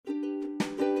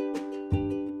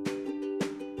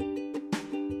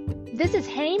This is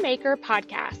Haymaker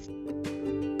Podcast.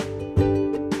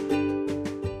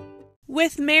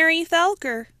 With Mary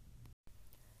Thelker.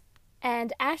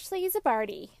 And Ashley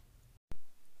Zabardi.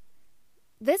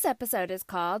 This episode is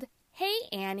called Hey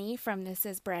Annie from This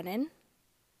Is Brennan.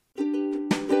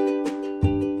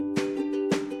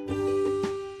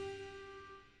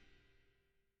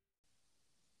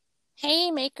 Hey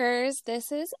Makers,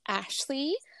 this is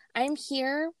Ashley. I'm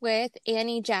here with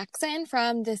Annie Jackson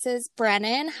from This Is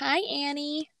Brennan. Hi,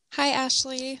 Annie. Hi,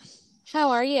 Ashley.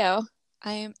 How are you?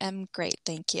 I am great,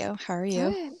 thank you. How are you?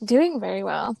 Good. Doing very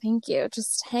well, thank you.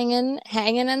 Just hanging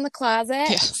in the closet.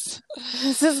 Yes.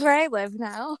 This is where I live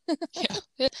now.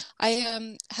 Yeah.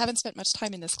 I haven't spent much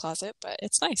time in this closet, but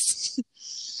it's nice.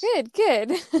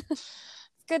 Good.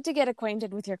 It's good to get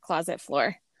acquainted with your closet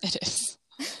floor. It is.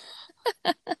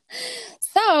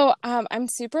 So, I'm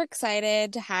super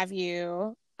excited to have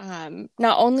you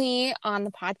not only on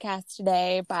the podcast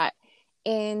today, but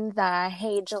in the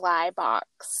Hey July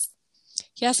box.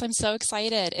 Yes, I'm so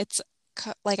excited. It's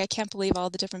like I can't believe all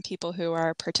the different people who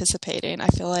are participating. I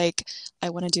feel like I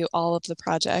want to do all of the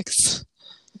projects.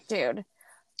 Dude,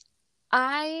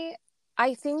 I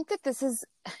think that this is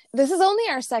only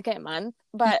our second month,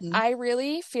 but I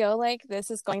really feel like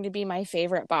this is going to be my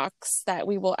favorite box that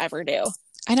we will ever do.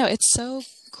 I know, it's so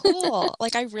cool.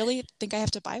 Like, I really think I have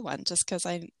to buy one just because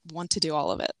I want to do all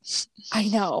of it. I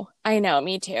know,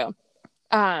 me too.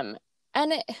 And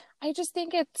I just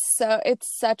think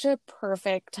it's such a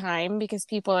perfect time because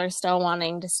people are still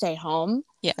wanting to stay home.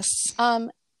 Yes.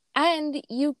 And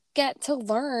you get to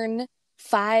learn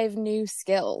 5 new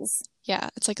skills. Yeah,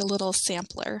 it's like a little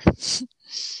sampler.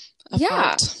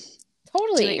 Yeah,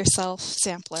 totally. Do-it-yourself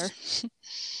sampler.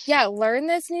 Yeah, learn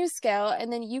this new skill,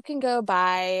 and then you can go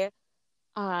buy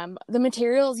the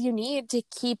materials you need to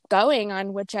keep going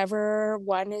on whichever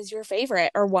one is your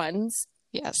favorite, or ones.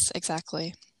 Yes,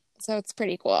 exactly. So it's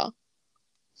pretty cool.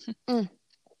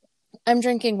 I'm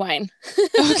drinking wine.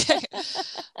 Okay.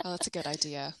 Oh, that's a good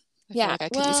idea. I feel like I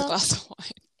could use a glass of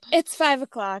wine. It's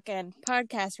 5:00 and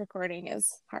podcast recording is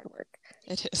hard work.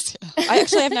 It is, yeah. I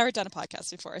actually have never done a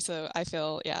podcast before, so I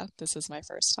feel, this is my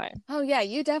first time. Oh, yeah,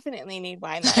 you definitely need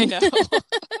wine then. I know.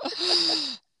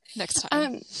 Next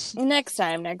time. Next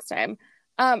time.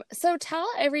 So tell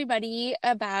everybody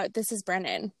about This Is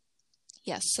Brennan.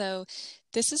 Yes, so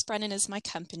This Is Brennan is my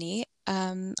company.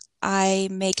 I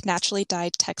make naturally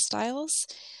dyed textiles.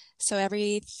 So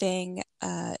everything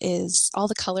all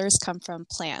the colors come from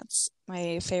plants.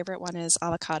 My favorite one is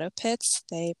avocado pits.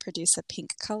 They produce a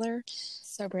pink color.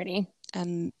 So pretty.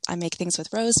 And I make things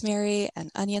with rosemary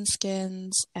and onion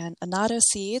skins and annatto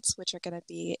seeds, which are going to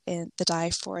be in the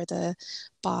dye for the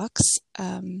box.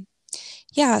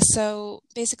 So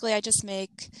basically I just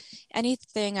make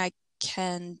anything I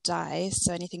can dye.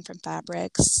 So anything from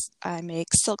fabrics. I make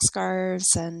silk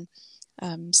scarves and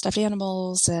stuffed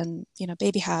animals and,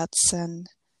 baby hats and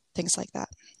things like that.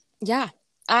 Yeah.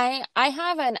 I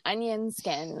have an onion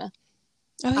skin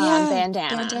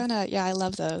bandana. Yeah, I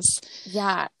love those.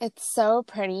 Yeah, it's so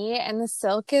pretty and the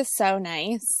silk is so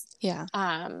nice. Yeah.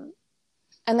 And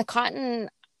the cotton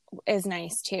is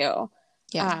nice too.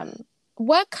 Yeah.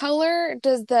 What color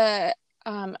does the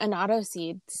annatto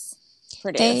seeds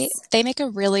produce? They make a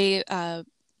really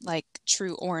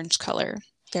true orange color.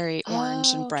 Very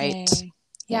orange and bright. Okay.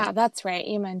 Yeah, that's right.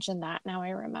 You mentioned that. Now I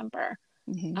remember.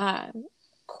 Mm-hmm.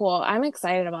 Cool. I'm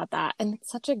excited about that. And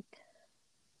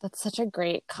that's such a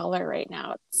great color right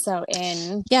now. It's so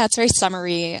in. Yeah, it's very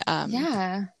summery.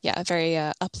 Yeah, very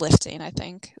uplifting, I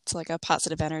think. It's like a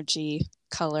positive energy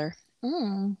color.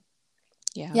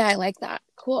 Yeah, I like that.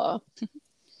 Cool.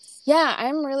 Yeah,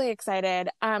 I'm really excited.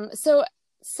 So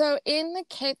in the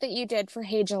kit that you did for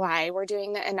Hey July, we're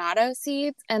doing the annatto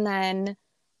seeds and then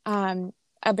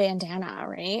a bandana,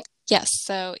 right? Yes.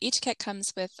 So each kit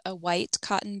comes with a white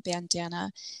cotton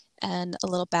bandana and a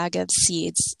little bag of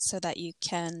seeds so that you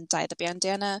can dye the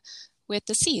bandana with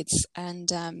the seeds. And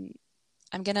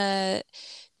I'm going to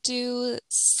do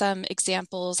some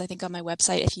examples, I think, on my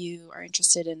website if you are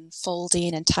interested in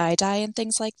folding and tie-dye and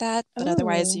things like that. But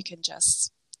otherwise, you can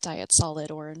just dye it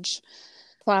solid orange.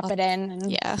 Plop it in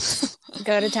and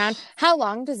go to town. How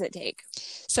long does it take?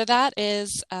 So that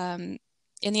is...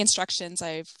 in the instructions,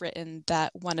 I've written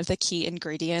that one of the key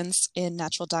ingredients in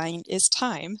natural dyeing is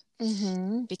time,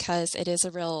 because it is a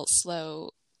real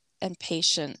slow and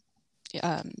patient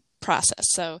process.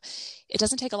 So it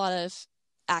doesn't take a lot of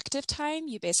active time.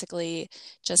 You basically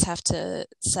just have to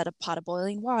set a pot of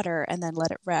boiling water and then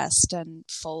let it rest, and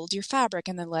fold your fabric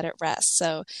and then let it rest.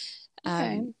 So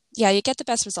you get the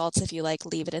best results if you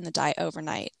leave it in the dye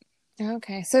overnight.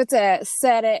 Okay. So it's a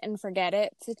set it and forget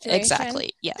it situation.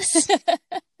 Exactly. Yes.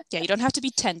 Yeah, you don't have to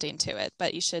be tending to it,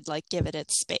 but you should like give it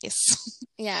its space.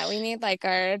 Yeah, we need like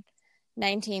our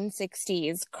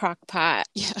 1960s crock pot.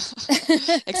 Yeah.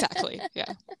 Exactly.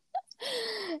 Yeah.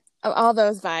 All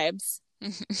those vibes.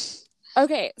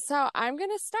 Okay, so I'm going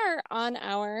to start on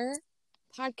our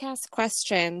podcast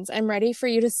questions. I'm ready for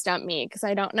you to stump me because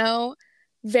I don't know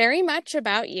very much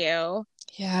about you.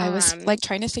 Yeah, I was like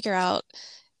trying to figure out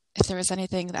if there was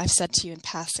anything that I've said to you in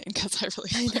passing because I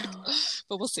know.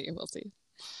 But we'll see.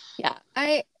 Yeah,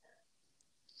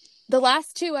 the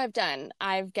last two I've done,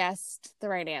 I've guessed the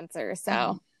right answer,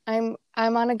 so I'm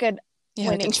on a good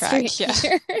winning streak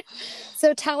here.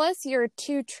 So tell us your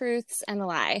 2 truths and a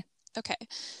lie. Okay,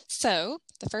 so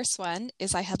the first one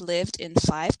is I have lived in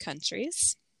 5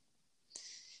 countries.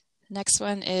 Next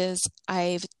one is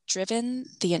I've driven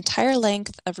the entire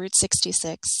length of Route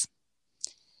 66.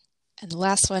 And the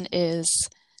last one is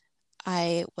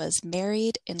I was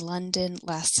married in London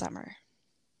last summer.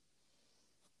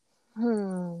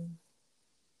 Oh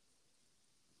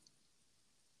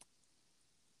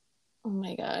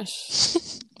my gosh.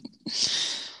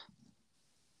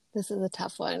 This is a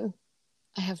tough one.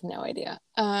 I have no idea.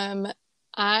 I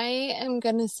am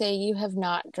going to say you have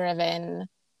not driven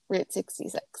Route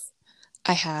 66.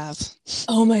 I have.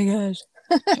 Oh my gosh.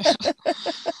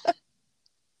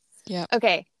 Yeah.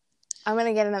 Okay. I'm going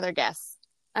to get another guess.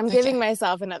 I'm giving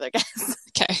myself another guess.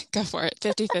 Okay, go for it.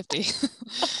 50-50.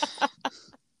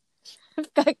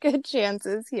 I've got good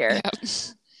chances here.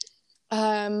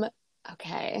 Yep.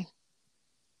 Okay.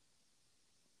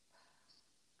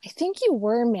 I think you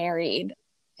were married.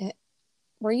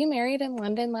 Were you married in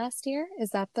London last year?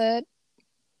 Is that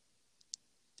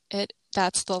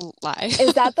that's the lie.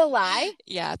 Is that the lie?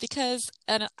 Yeah, because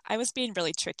and I was being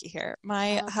really tricky here.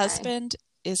 My husband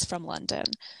is from London.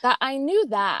 That I knew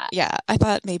that. Yeah, I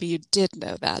thought maybe you did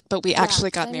know that, but we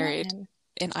actually got married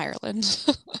in Ireland.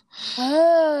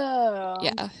 Oh.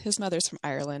 Yeah, his mother's from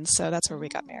Ireland, so that's where we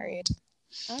got married.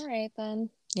 All right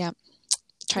then. Yeah.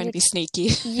 Trying to be sneaky.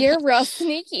 You're real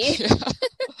sneaky. Yeah.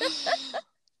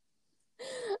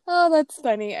 Oh, that's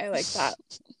funny. I like that.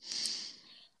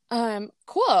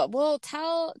 Cool. Well,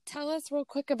 tell us real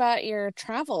quick about your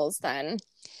travels then.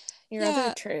 Your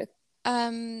other truth.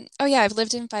 Oh yeah, I've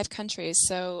lived in 5 countries.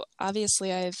 So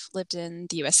obviously I've lived in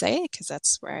the USA because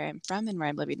that's where I'm from and where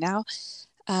I'm living now.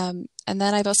 And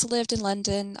then I've also lived in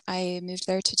London. I moved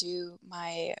there to do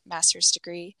my master's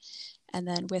degree. And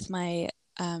then with my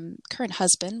current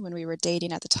husband, when we were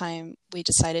dating at the time, we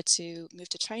decided to move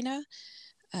to China.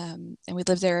 And we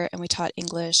lived there and we taught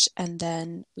English. And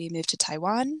then we moved to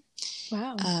Taiwan.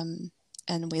 Wow.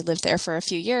 And we lived there for a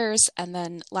few years. And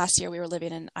then last year we were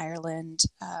living in Ireland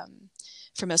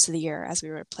for most of the year as we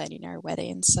were planning our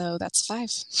wedding. So that's 5.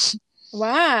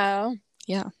 Wow.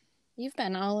 Yeah. You've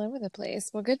been all over the place.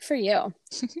 Well, good for you.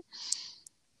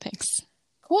 Thanks.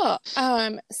 Cool.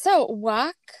 So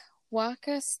walk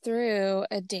us through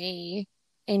a day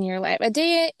in your life. A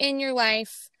day in your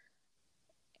life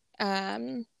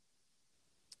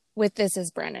with This Is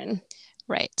Brennan.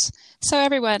 Right. So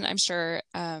everyone, I'm sure,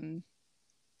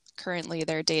 currently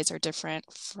their days are different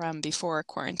from before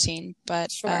quarantine, but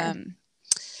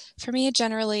for me,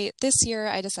 generally, this year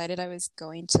I decided I was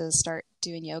going to start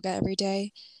doing yoga every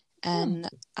day, and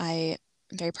I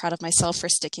am very proud of myself for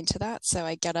sticking to that. So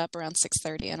I get up around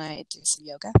 6:30 and I do some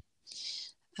yoga.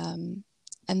 And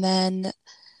then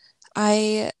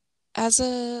as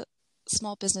a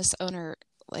small business owner,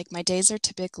 like my days are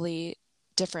typically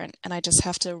different, and I just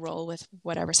have to roll with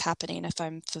whatever's happening if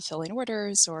I'm fulfilling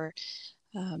orders or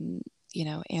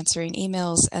answering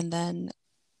emails. And then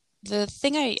the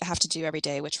thing I have to do every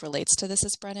day, which relates to This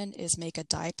Is Brennan, is make a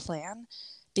dye plan,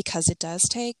 because it does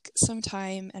take some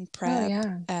time and prep.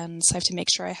 And so I have to make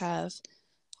sure I have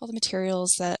all the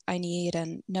materials that I need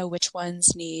and know which ones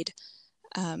need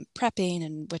prepping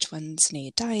and which ones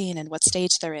need dyeing and what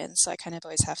stage they're in. So I kind of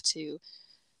always have to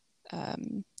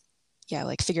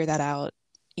figure that out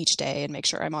each day and make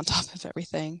sure I'm on top of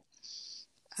everything.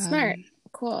 Smart.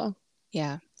 Cool.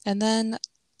 Yeah. And then,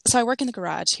 so I work in the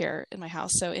garage here in my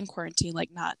house. So in quarantine,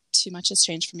 like not too much has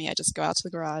changed for me. I just go out to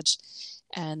the garage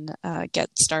and get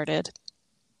started.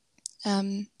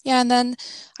 And then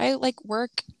I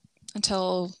work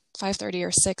until 5:30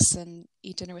 or 6 and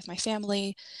eat dinner with my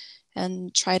family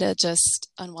and try to just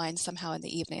unwind somehow in the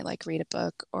evening, like read a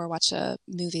book or watch a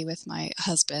movie with my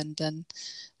husband. And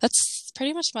that's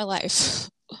pretty much my life.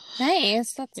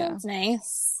 Nice. That sounds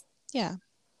nice. Yeah.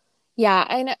 Yeah,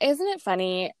 I know. Isn't it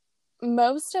funny?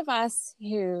 Most of us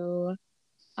who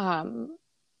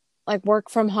like work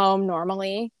from home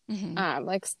normally, Mm-hmm.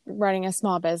 like running a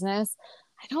small business,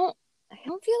 I don't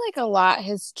feel like a lot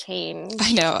has I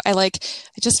changed. know. I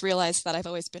just realized that I've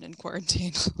always been in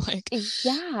quarantine. Like,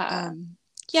 Yeah. um,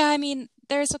 yeah, I mean,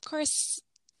 there's of course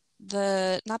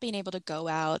the not being able to go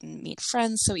out and meet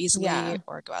friends so easily Yeah.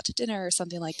 or go out to dinner or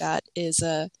something like that is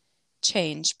a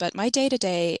change, but my day to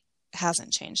day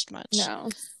hasn't changed much. No.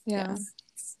 Yeah. Yeah.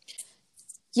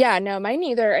 Yeah, no, mine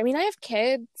neither. I mean, I have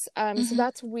kids, so Hmm.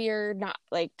 that's weird not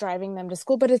like driving them to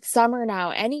school, but it's summer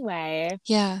now anyway.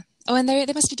 Yeah. Oh, and they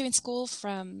must be doing school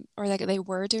from, or like they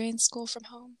were doing school from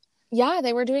home. Yeah,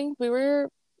 we were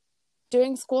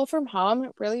doing school from home.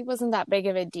 It really wasn't that big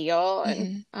of a deal.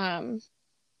 And Hmm.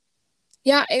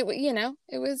 yeah, it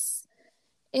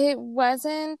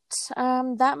wasn't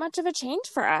that much of a change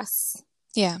for us,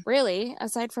 Yeah. really,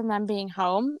 aside from them being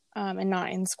home and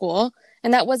not in school.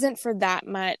 And that wasn't for that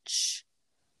much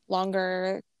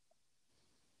longer,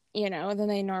 than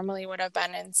they normally would have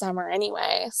been in summer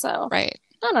anyway. So Right.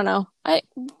 I don't know.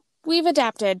 We've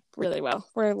adapted really well.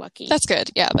 We're lucky. That's good.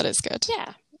 Yeah, that is good.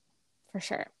 Yeah, for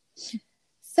sure.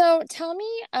 So tell me,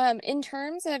 in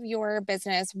terms of your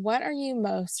business, what are you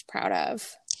most proud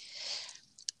of?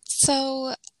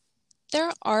 So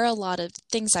there are a lot of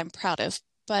things I'm proud of,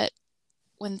 but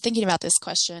when thinking about this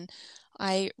question,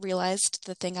 I realized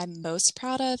the thing I'm most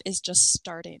proud of is just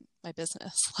starting my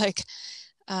business. Like,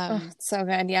 Oh, um, so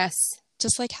good. Yes.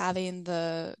 just like having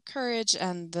the courage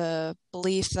and the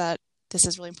belief that this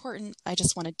is really important. I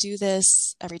just want to do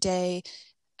this every day.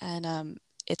 And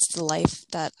it's the life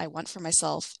that I want for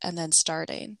myself. And then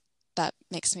starting, that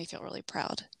makes me feel really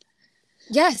proud.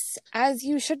 Yes, as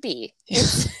you should be.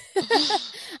 It's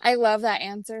I love that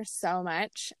answer so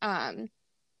much.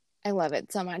 I love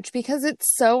it so much because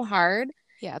it's so hard.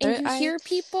 Yeah, And you hear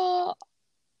people,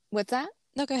 what's that?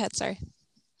 no, go ahead. Sorry.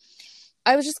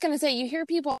 I was just going to say, you hear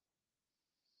people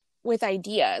with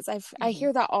ideas. I Hmm.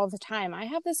 hear that all the time. I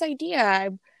have this idea.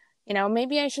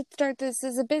 Maybe I should start this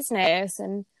as a business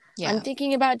and I'm Yeah.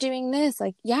 thinking about doing this.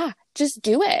 Like, yeah, just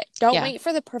do it. Don't Yeah. wait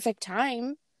for the perfect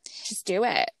time. Just do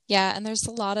it. Yeah. And there's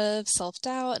a lot of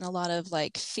self-doubt and a lot of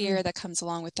like Mm, fear that comes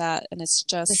along with that. And it's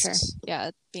for sure. just,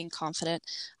 yeah, being confident.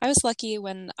 I was lucky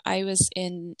when I was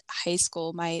in high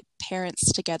school, my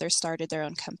parents together started their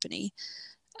own company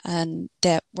and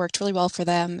that worked really well for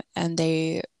them. And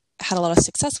they had a lot of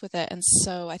success with it. And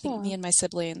so I think me Oh, and my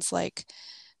siblings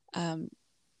um,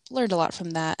 learned a lot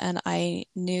from that. And I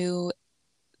knew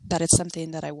that it's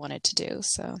something that I wanted to do.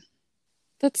 So,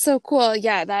 that's so cool.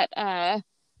 Yeah, that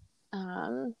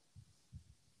um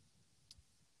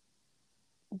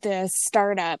the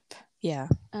startup yeah.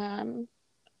 um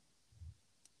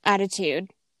attitude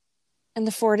and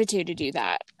the fortitude to do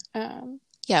that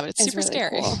Yeah, but it's is super really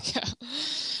scary. cool. Yeah.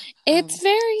 It's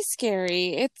very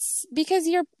scary. It's because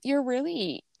you're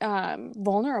really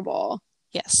vulnerable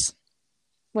Yes.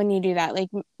 when you do that. Like,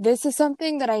 this is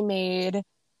something that I made,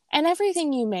 and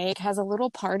everything you make has a little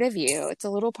part of you. It's a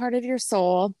little part of your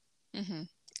soul. Hmm.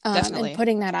 And Definitely.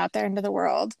 putting that out there into the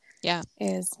world Yeah.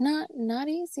 is not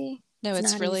easy. No, It's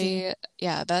it's not easy. really,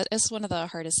 yeah, that is one of the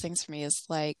hardest things for me is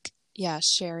like, yeah,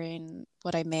 sharing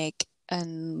what I make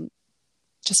and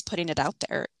just putting it out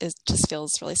there. It just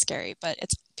feels really scary, but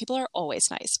it's people are always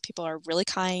nice. People are really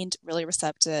kind, really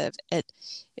receptive. It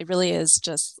really is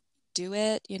just do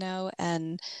it,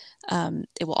 and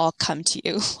it will all come to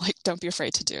you. Like, don't be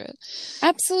afraid to do it.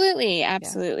 Absolutely, Yeah.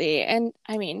 absolutely. And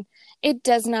I mean, it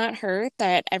does not hurt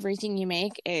that everything you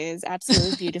make is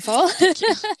absolutely beautiful. Thank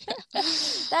you. Yeah.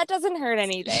 That doesn't hurt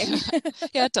anything.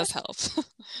 Yeah, it does help.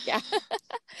 Yeah.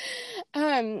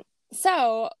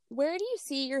 So where do you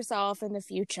see yourself in the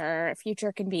future?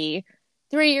 Future can be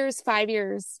 3 years, 5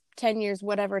 years, 10 years,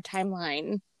 whatever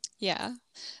timeline. Yeah.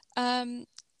 Um,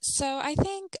 so I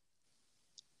think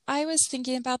I was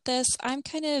thinking about this. I'm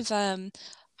kind of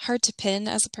hard to pin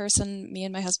as a person. Me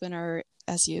and my husband are,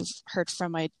 as you've heard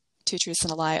from my two truths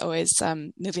and a lie, always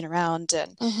moving around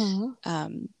and Mm-hmm.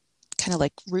 kind of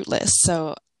like rootless.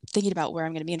 So thinking about where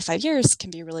I'm going to be in 5 years can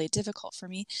be really difficult for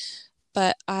me.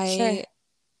 But Sure.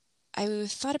 I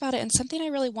thought about it, and something I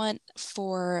really want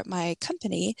for my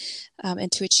company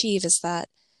and to achieve is that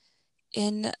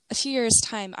in a few years'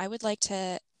 time, I would like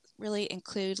to really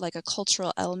include like a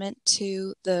cultural element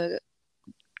to the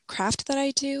craft that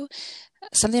I do.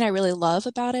 Something I really love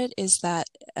about it is that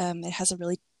it has a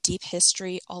really deep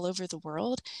history all over the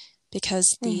world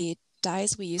because Mm. the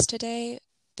dyes we use today,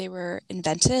 they were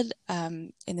invented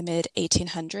in the mid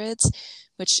 1800s,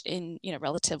 which in,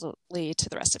 relatively to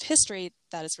the rest of history,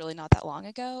 that is really not that long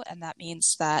ago. And that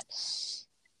means that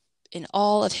in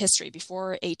all of history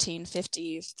before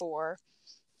 1854,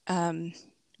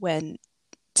 when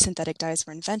synthetic dyes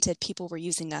were invented, people were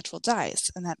using natural dyes.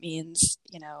 And that means,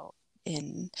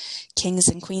 in kings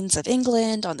and queens of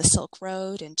England, on the Silk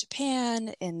Road in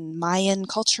Japan, in Mayan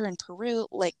culture in Peru,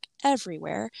 like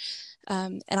everywhere.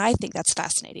 And I think that's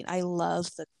fascinating. I love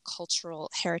the cultural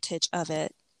heritage of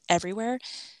it everywhere.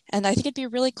 And I think it'd be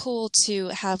really cool to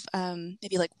have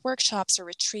maybe like workshops or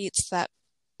retreats that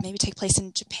maybe take place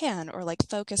in Japan, or like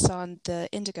focus on the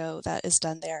indigo that is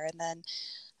done there, and then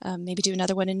maybe do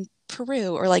another one in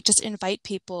Peru, or like just invite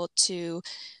people to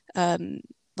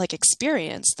like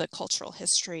experience the cultural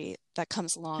history that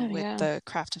comes along with the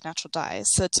craft of natural dyes.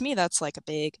 So to me, that's like a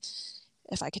big,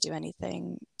 if I could do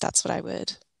anything, that's what I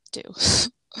would do.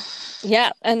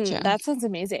 Yeah, and that sounds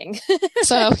amazing.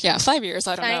 So 5 years,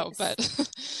 I don't know, but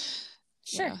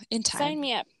sure, in time. Sign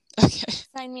me up. Okay.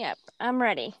 Sign me up. I'm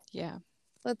ready. Yeah.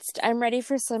 I'm ready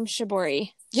for some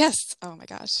shibori. Yes. Oh my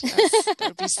gosh. That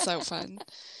would be so fun.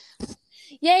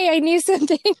 Yay, I knew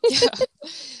something. Yeah.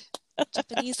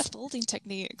 Japanese folding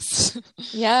techniques.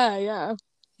 Yeah.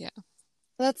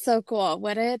 That's so cool.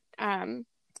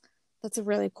 That's a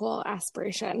really cool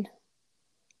aspiration.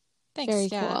 Thanks. Very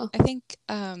cool. I think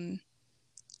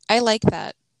I like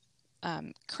that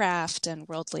craft and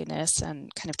worldliness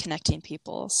and kind of connecting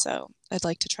people. So I'd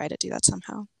like to try to do that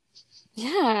somehow.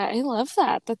 Yeah, I love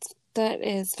that. That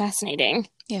is fascinating.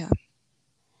 Yeah.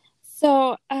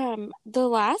 So, the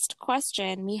last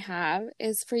question we have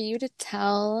is for you to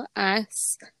tell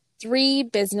us 3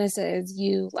 businesses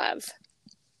you love.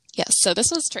 Yes. So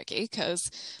this was tricky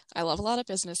because I love a lot of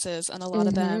businesses, and a lot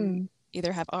of them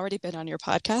either have already been on your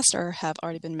podcast or have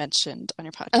already been mentioned on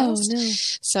your podcast. Oh, no.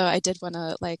 So I did want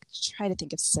to try to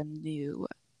think of some new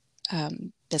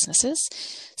businesses.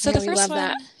 So the first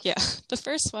one, the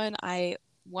first one I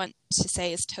want to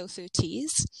say is Tofu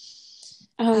Teas.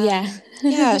 Oh, yeah.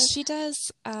 Yeah, she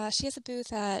does. She has a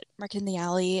booth at Market in the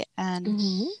Alley, and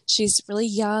she's really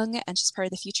young, and she's part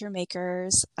of the Future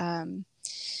Makers. And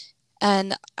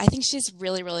I think she's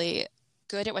really, really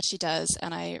good at what she does,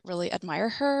 and I really admire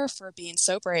her for being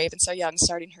so brave and so young,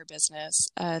 starting her business.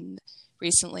 And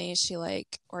recently, she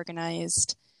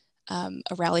organized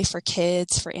a rally for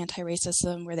kids for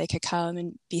anti-racism, where they could come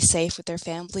and be safe with their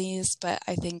families. But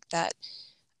I think that,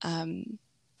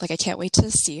 I can't wait to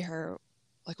see her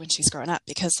when she's grown up,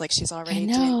 because she's already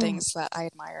doing things that I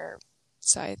admire.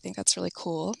 So I think that's really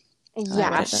cool.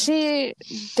 Yeah,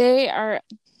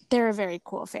 they're a very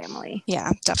cool family.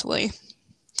 Yeah, definitely.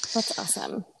 That's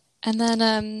awesome. And then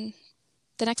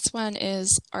the next one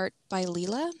is Art by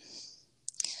Leela.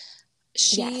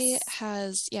 She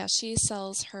she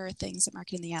sells her things at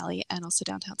Market in the Alley and also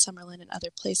downtown Summerlin and other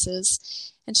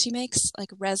places. And she makes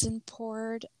resin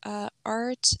poured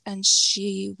art, and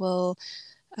she will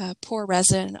pour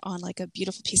resin on a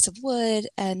beautiful piece of wood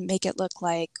and make it look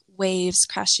like waves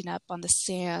crashing up on the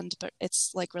sand, but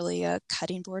it's really a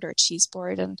cutting board or a cheese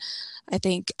board. And I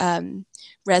think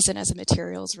resin as a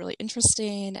material is really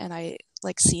interesting, and I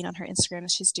seeing on her Instagram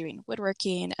that she's doing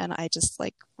woodworking, and I just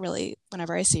really,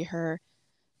 whenever I see her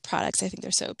products, I think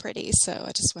they're so pretty. So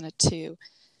I just wanted to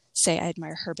say I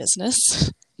admire her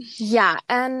business. Yeah,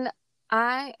 and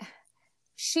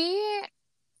she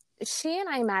and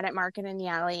I met at Market in the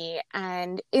Alley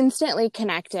and instantly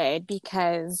connected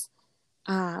because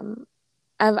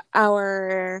of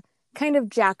our kind of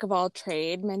jack of all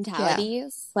trade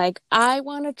mentalities. I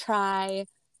want to try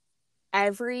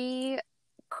every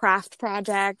craft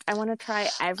project. I want to try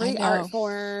every art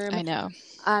form. I know.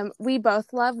 We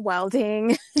both love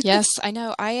welding. Yes, I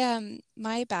know.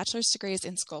 My bachelor's degree is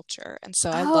in sculpture, and so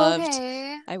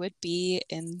I would be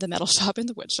in the metal shop and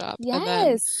the wood shop. Yes.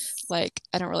 And then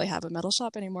I don't really have a metal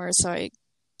shop anymore, so I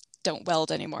don't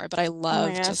weld anymore, but I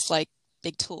love just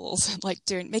big tools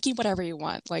and making whatever you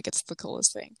want. It's the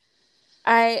coolest thing.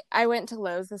 I went to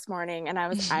Lowe's this morning and I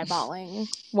was eyeballing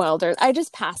welders. I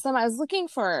just passed them. I was looking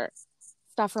for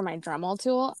stuff for my Dremel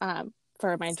tool,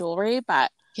 for my jewelry,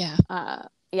 but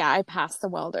I passed the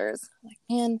welders.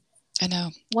 Man, I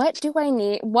know. What do I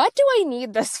need? What do I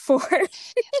need this for?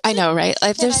 I know, right?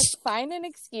 Can I find an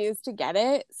excuse to get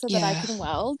it so that I can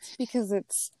weld, because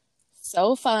it's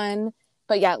so fun.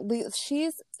 But yeah, she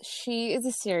is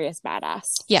a serious badass.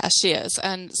 Yeah, she is.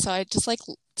 And so I just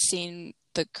seeing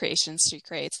the creations she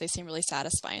creates. They seem really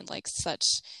satisfying, such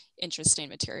interesting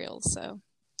materials. So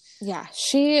yeah,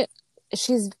 she's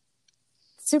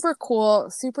super cool,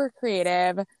 super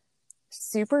creative,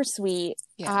 super sweet.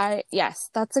 Yeah.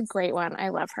 That's a great one. I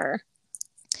love her.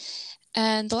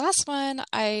 And the last one,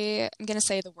 I am going to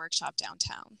say the workshop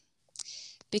downtown.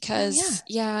 because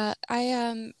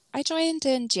I joined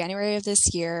in January of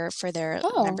this year for their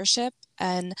Oh. membership,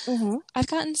 and I've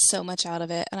gotten so much out of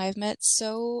it, and I've met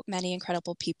so many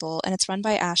incredible people, and it's run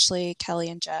by Ashley, Kelly,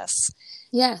 and Jess.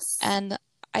 Yes. And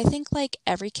I think like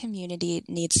every community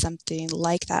needs something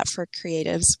like that for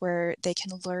creatives, where they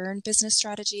can learn business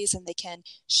strategies and they can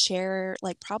share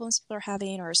like problems people are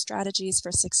having or strategies for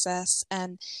success.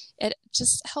 And it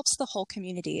just helps the whole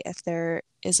community if there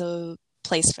is a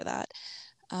place for that.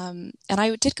 And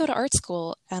I did go to art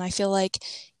school, and I feel like,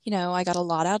 I got a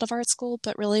lot out of art school,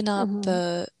 but really not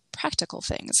the practical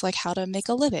things, like how to make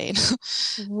a living.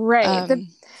 Right.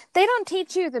 They don't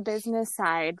teach you the business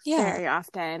side very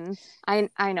often.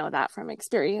 I know that from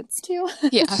experience too.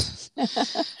 Yeah.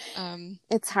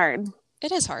 It's hard.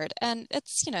 It is hard. And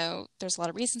it's, there's a lot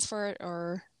of reasons for it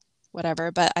or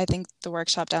whatever, but I think the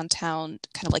workshop downtown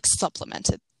kind of like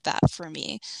supplemented that for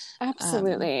me.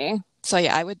 Absolutely. So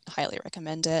yeah, I would highly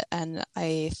recommend it. And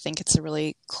I think it's a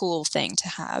really cool thing to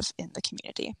have in the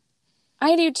community.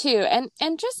 I do too.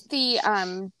 And just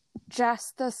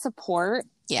the support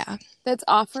that's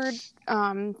offered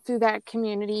through that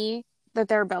community that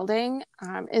they're building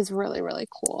is really, really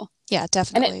cool. Yeah,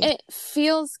 definitely. And it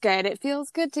feels good. It feels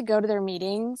good to go to their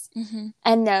meetings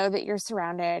and know that you're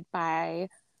surrounded by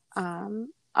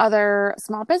other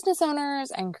small business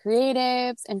owners and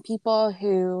creatives and people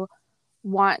who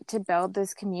want to build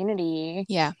this community.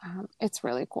 Yeah. It's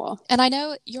really cool. And I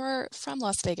know you're from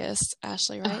Las Vegas,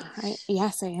 Ashley, right?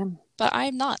 Yes, I am. But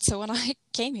I'm not. So when I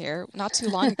came here not too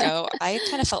long ago, I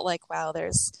kind of felt like, wow,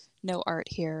 there's no art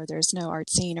here. There's no art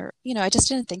scene, or, I just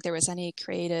didn't think there was any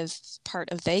creative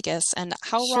part of Vegas. And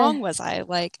how wrong was I?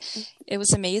 Like, it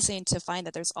was amazing to find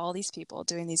that there's all these people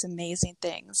doing these amazing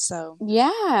things. So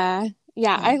yeah,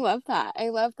 I love that. I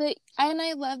love that. And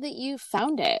I love that you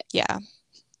found it. Yeah.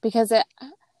 Because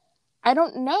I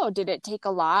don't know, did it take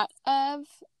a lot of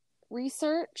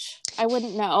research? I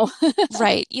wouldn't know.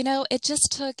 Right.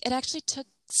 It actually took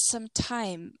some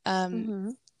time.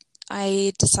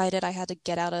 I decided I had to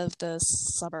get out of the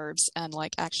suburbs and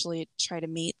like actually try to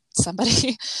meet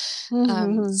somebody.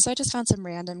 So I just found some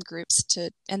random groups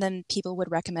and then people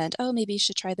would recommend, oh, maybe you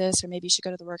should try this, or maybe you should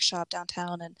go to the workshop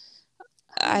downtown. And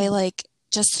I like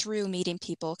just through meeting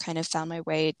people kind of found my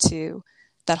way to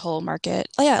that whole market.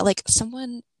 Oh yeah, like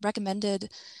someone recommended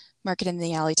Market in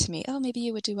the Alley to me. Oh, maybe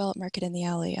you would do well at Market in the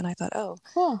Alley. And I thought, oh,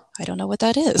 cool. I don't know what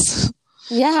that is.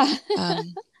 Yeah.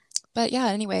 But yeah,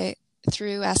 anyway,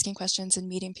 through asking questions and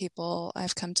meeting people,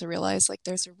 I've come to realize like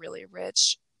there's a really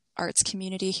rich arts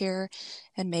community here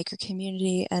and maker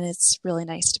community, and it's really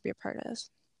nice to be a part of.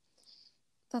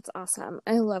 That's awesome.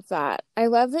 I love that. I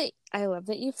love that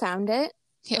you found it.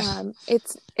 Yeah.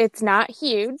 It's not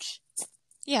huge.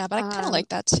 Yeah, but I kind of like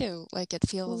that too. Like it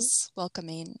feels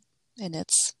welcoming in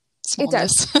its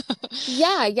smallness. It does.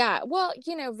 Yeah. Well,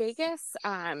 Vegas,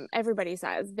 everybody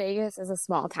says Vegas is a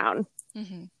small town.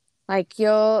 Like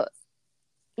you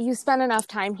spend enough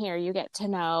time here, you get to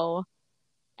know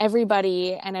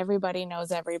everybody and everybody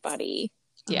knows everybody.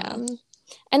 Yeah.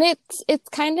 And it's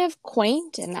kind of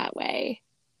quaint in that way,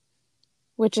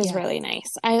 which is really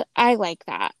nice. I like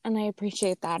that. And I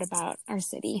appreciate that about our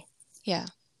city. Yeah.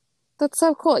 That's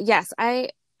so cool. Yes,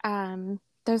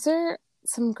 those are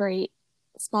some great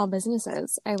small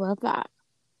businesses. I love that.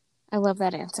 I love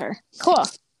that answer. Cool.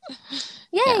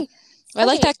 Yay. Yeah. I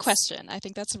like that question. I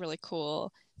think that's a really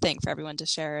cool thing for everyone to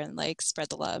share and like spread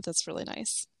the love. That's really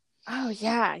nice. Oh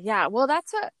yeah. Yeah. Well,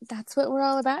 that's what we're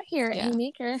all about here at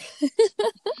Haymaker.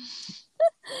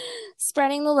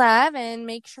 Spreading the love and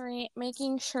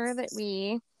making sure that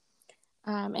we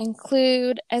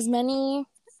include as many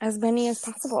as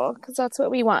possible, because that's what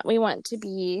we want. We want to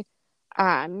be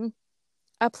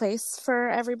a place for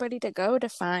everybody to go to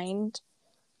find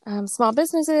small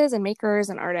businesses and makers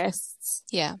and artists.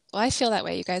 Yeah. Well, I feel that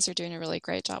way. You guys are doing a really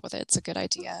great job with it. It's a good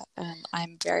idea, and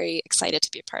I'm very excited to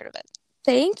be a part of it.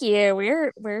 Thank you.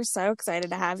 We're so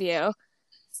excited to have you.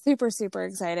 Super, super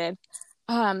excited.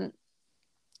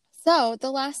 So the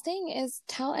last thing is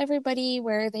tell everybody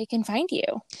where they can find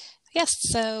you. Yes.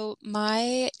 So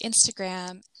my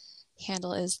Instagram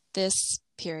handle is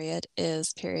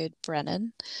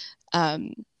 _Brennan.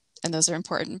 And those are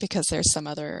important because there's some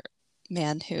other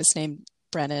man who is named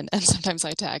Brennan, and sometimes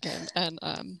I tag him, and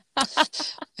I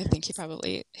think he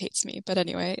probably hates me. But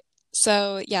anyway,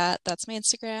 so yeah, that's my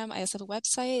Instagram. I also have a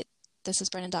website,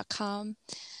 thisisbrennan.com.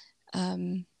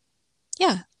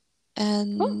 Yeah.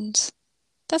 And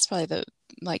that's probably the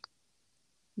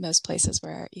most places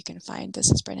where you can find This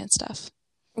Is Brennan stuff.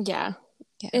 Yeah.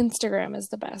 Instagram is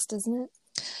the best, isn't it?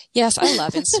 Yes, I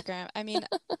love Instagram. I mean,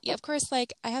 yeah, of course, I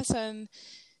have some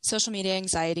social media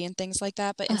anxiety and things like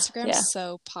that, but Instagram's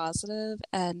so positive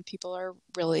and people are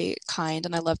really kind,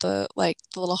 and I love the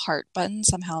little heart button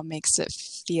somehow makes it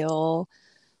feel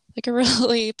like a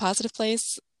really positive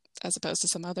place as opposed to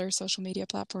some other social media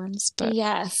platforms. But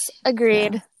yes,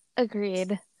 agreed.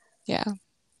 Yeah.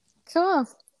 Cool.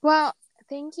 Well,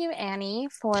 thank you, Annie,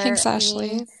 for Thanks, Ashley.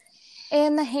 being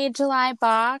in the Hey July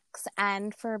box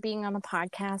and for being on the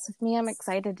podcast with me. I'm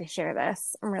excited to share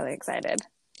this. I'm really excited.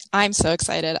 I'm so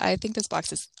excited. I think this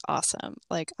box is awesome.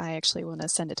 Like, I actually want to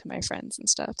send it to my friends and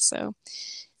stuff. So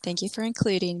thank you for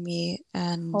including me.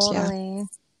 And totally.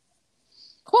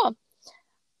 Cool.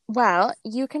 Well,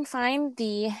 you can find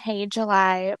the Hey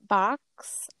July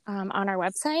box on our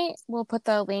website. We'll put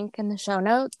the link in the show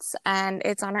notes, and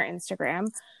it's on our Instagram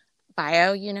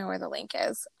bio. You know where the link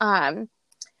is.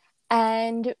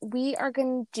 And we are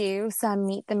going to do some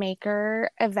Meet the Maker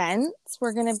events.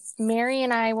 Mary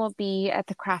and I will be at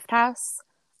the Craft House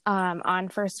on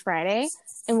First Friday,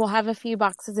 and we'll have a few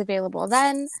boxes available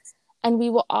then. And we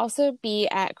will also be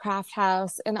at Craft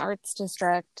House in the Arts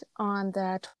District on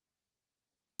the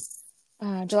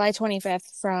July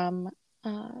 25th from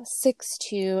 6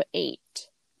 to 8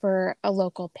 for a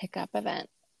local pickup event.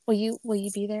 Will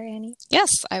you be there, Annie? Yes,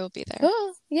 I will be there.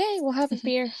 Oh, yay. We'll have a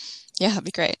beer. Yeah, that'd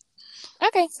be great.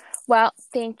 Okay. Well,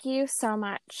 thank you so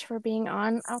much for being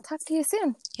on. I'll talk to you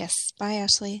soon. Yes. Bye,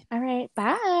 Ashley. All right.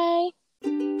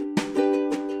 Bye.